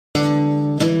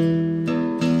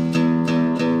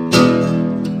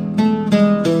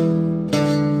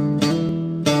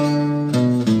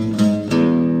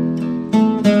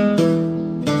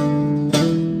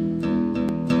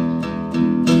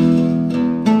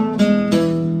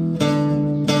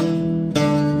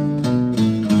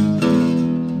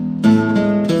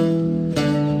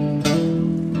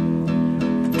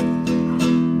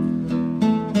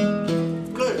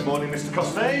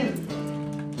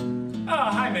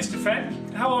Mr.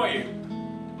 Fenn. How are you?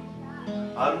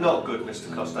 I'm not good, Mr.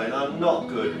 Costain. I'm not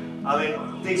good. I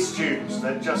mean, these students,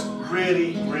 they're just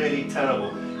really, really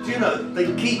terrible. Do you know,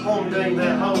 they keep on doing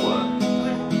their homework.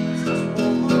 It's just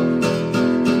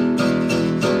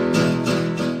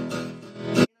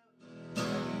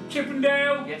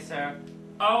Chippendale? Yes, sir.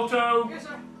 Alto? Yes,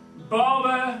 sir.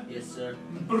 Barber? Yes, sir.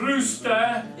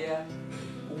 Brewster? Yeah.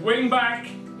 Wingback?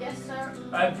 Yes,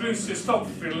 sir. Brewster, stop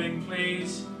fiddling,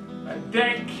 please.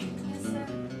 Deck? Yes, sir.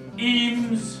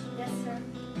 Eames? Yes, sir.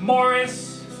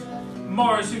 Morris? Yes, sir.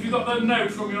 Morris, if you got the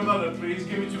note from your mother, please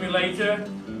give it to me later.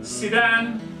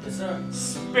 Sedan? Yes, sir.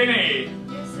 Spinney?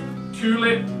 Yes, sir.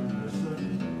 Tulip?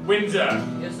 Windsor?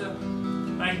 Yes, sir.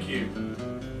 Thank you.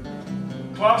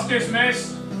 Class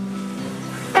dismissed.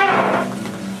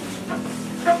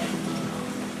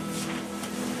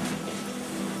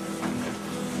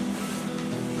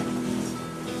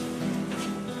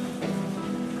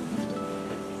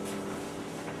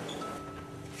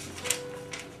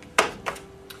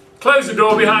 Close the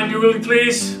door behind you, will you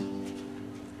please?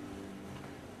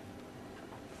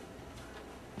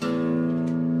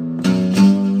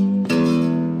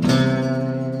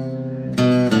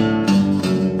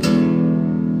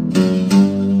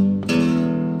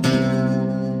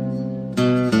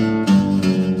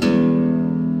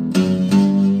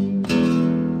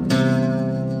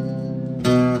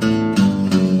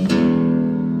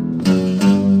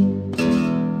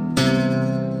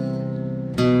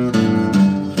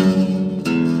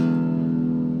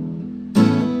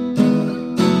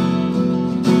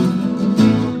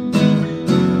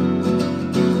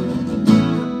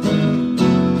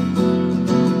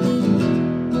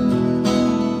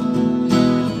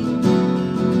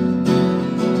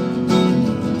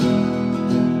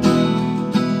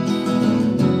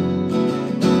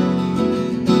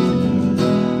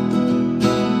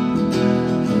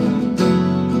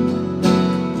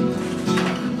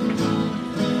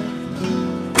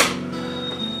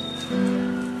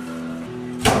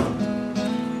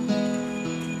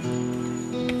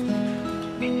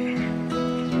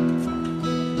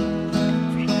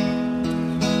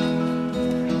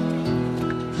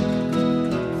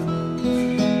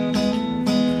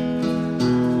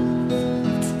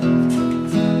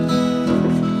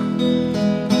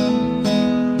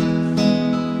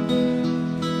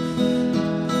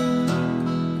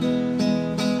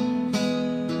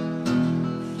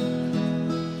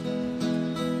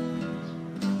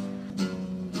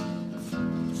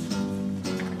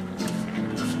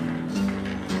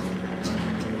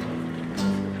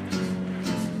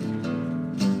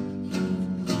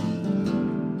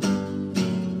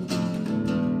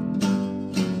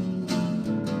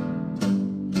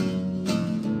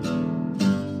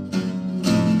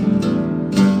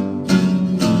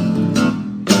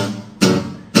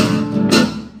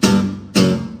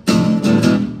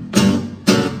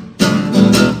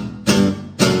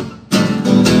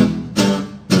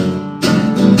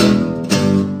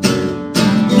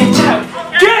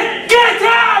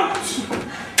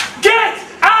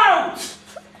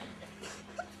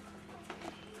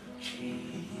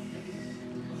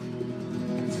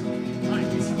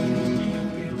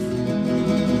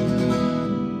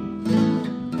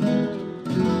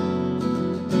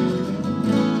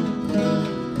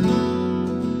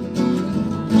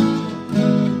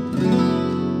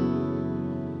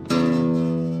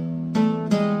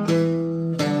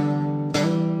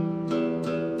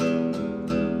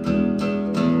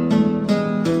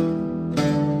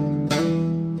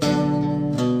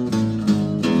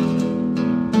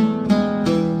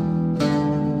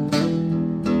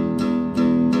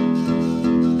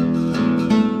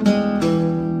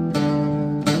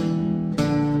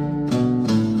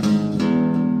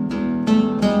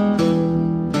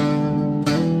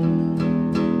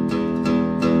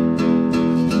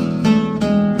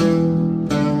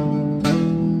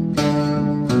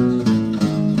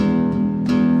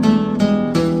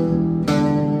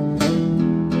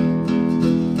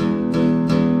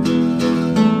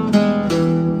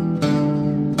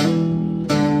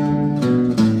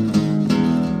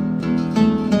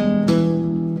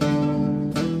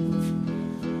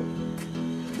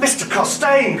 Mr.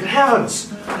 Costain, good heavens!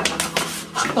 Good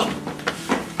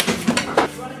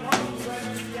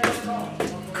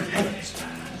heavens!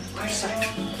 Where's that?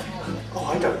 Oh,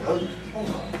 I don't know. Oh.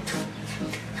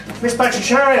 Miss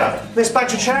Bhattacharya! Miss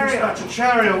Bhattacharya! Miss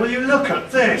Bhattacharya, will you look at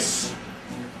this?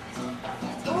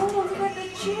 Oh, look at the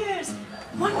chairs!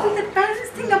 What will the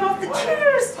parents think about the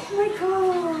chairs? Oh my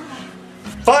god!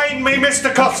 Find me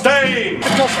Mr. Costain!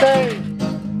 Costain!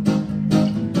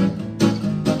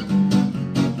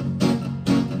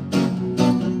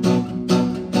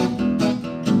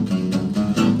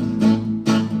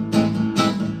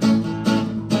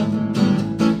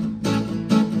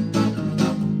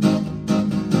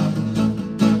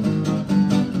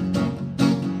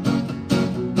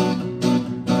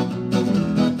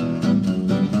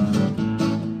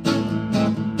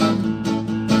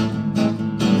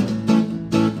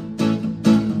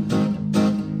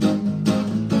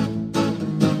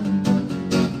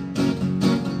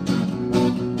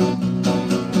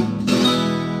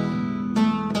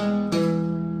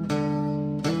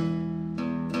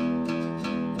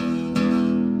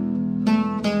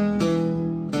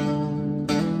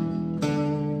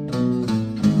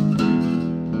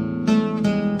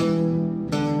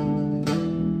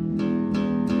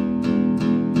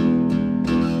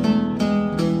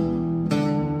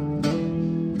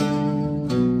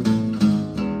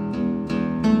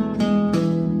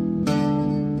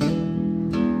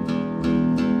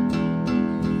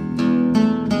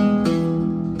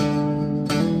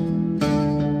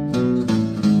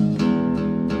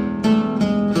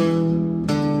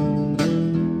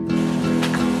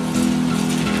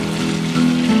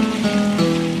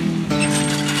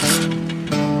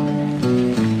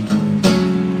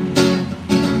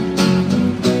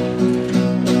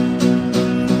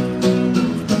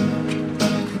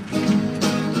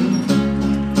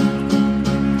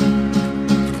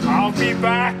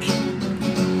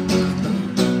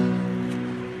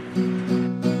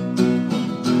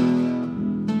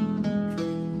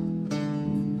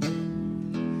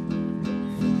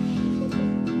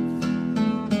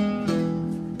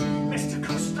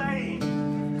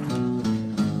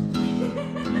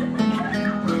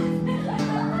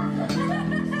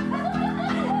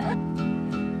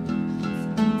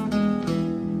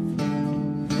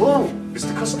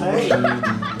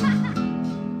 Hey.